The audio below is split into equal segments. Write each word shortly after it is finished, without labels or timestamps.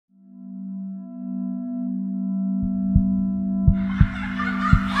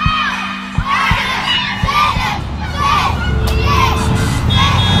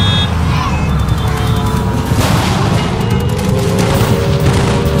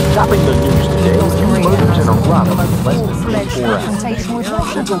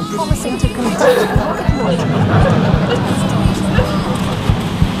promising to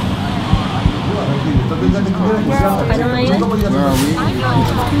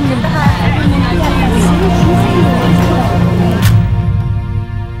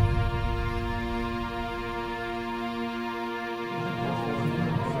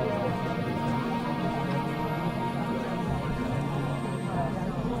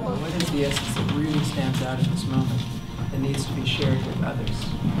the essence that really stands out in this moment and needs to be shared with others.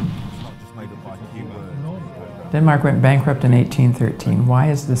 Denmark went bankrupt in 1813. Why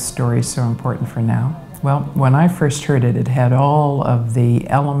is this story so important for now? Well, when I first heard it, it had all of the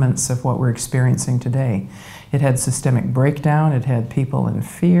elements of what we're experiencing today. It had systemic breakdown, it had people in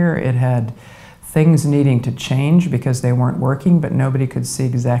fear, it had things needing to change because they weren't working, but nobody could see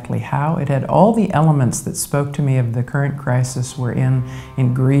exactly how. It had all the elements that spoke to me of the current crisis we're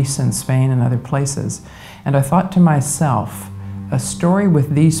in Greece and Spain and other places. And I thought to myself, a story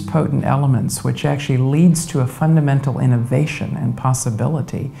with these potent elements, which actually leads to a fundamental innovation and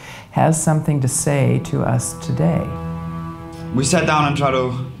possibility, has something to say to us today. We sat down and tried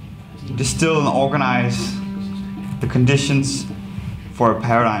to distill and organize the conditions for a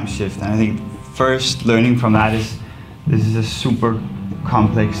paradigm shift. And I think first learning from that is this is a super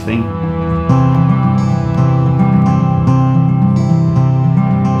complex thing.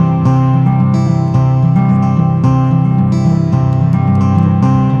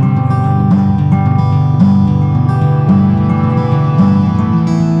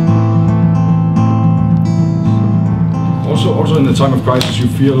 Also in the time of crisis, you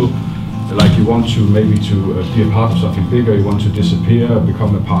feel like you want to maybe be a part of something bigger. You want to disappear,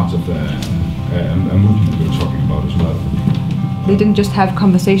 become a part of a movement we were talking about as well. They didn't just have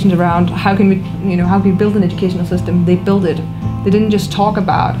conversations around how can we build an educational system. They built it. They didn't just talk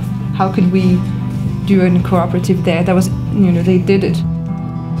about how could we do a cooperative there. That was, they did it.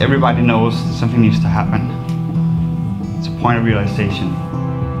 Everybody knows something needs to happen. It's a point of realization.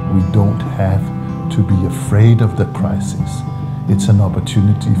 We don't have to be afraid of the crisis. It's an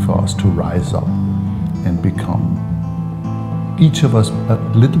opportunity for us to rise up and become, each of us, a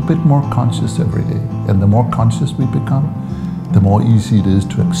little bit more conscious every day. And the more conscious we become, the more easy it is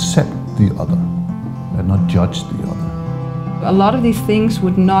to accept the other and not judge the other. A lot of these things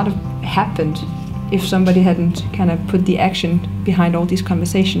would not have happened if somebody hadn't kind of put the action behind all these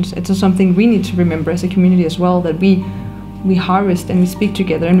conversations. It's something we need to remember as a community as well, that we harvest and we speak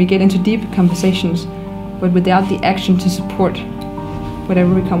together and we get into deep conversations, but without the action to support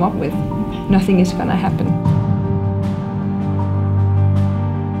whatever we come up with, nothing is going to happen.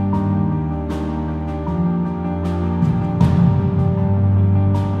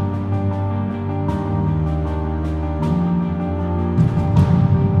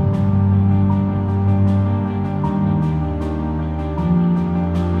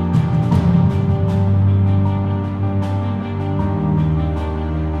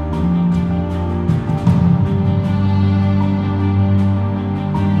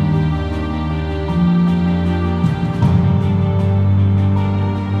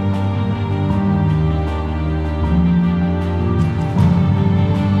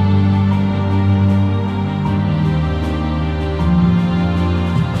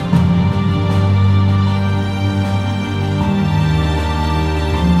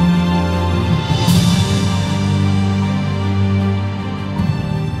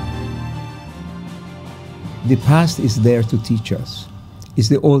 The past is there to teach us. It's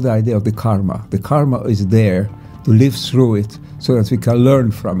the old idea of the karma. The karma is there to live through it so that we can learn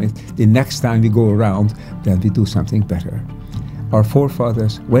from it. The next time we go around, then we do something better. Our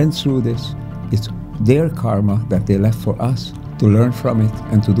forefathers went through this. It's their karma that they left for us to learn from it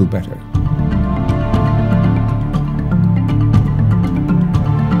and to do better.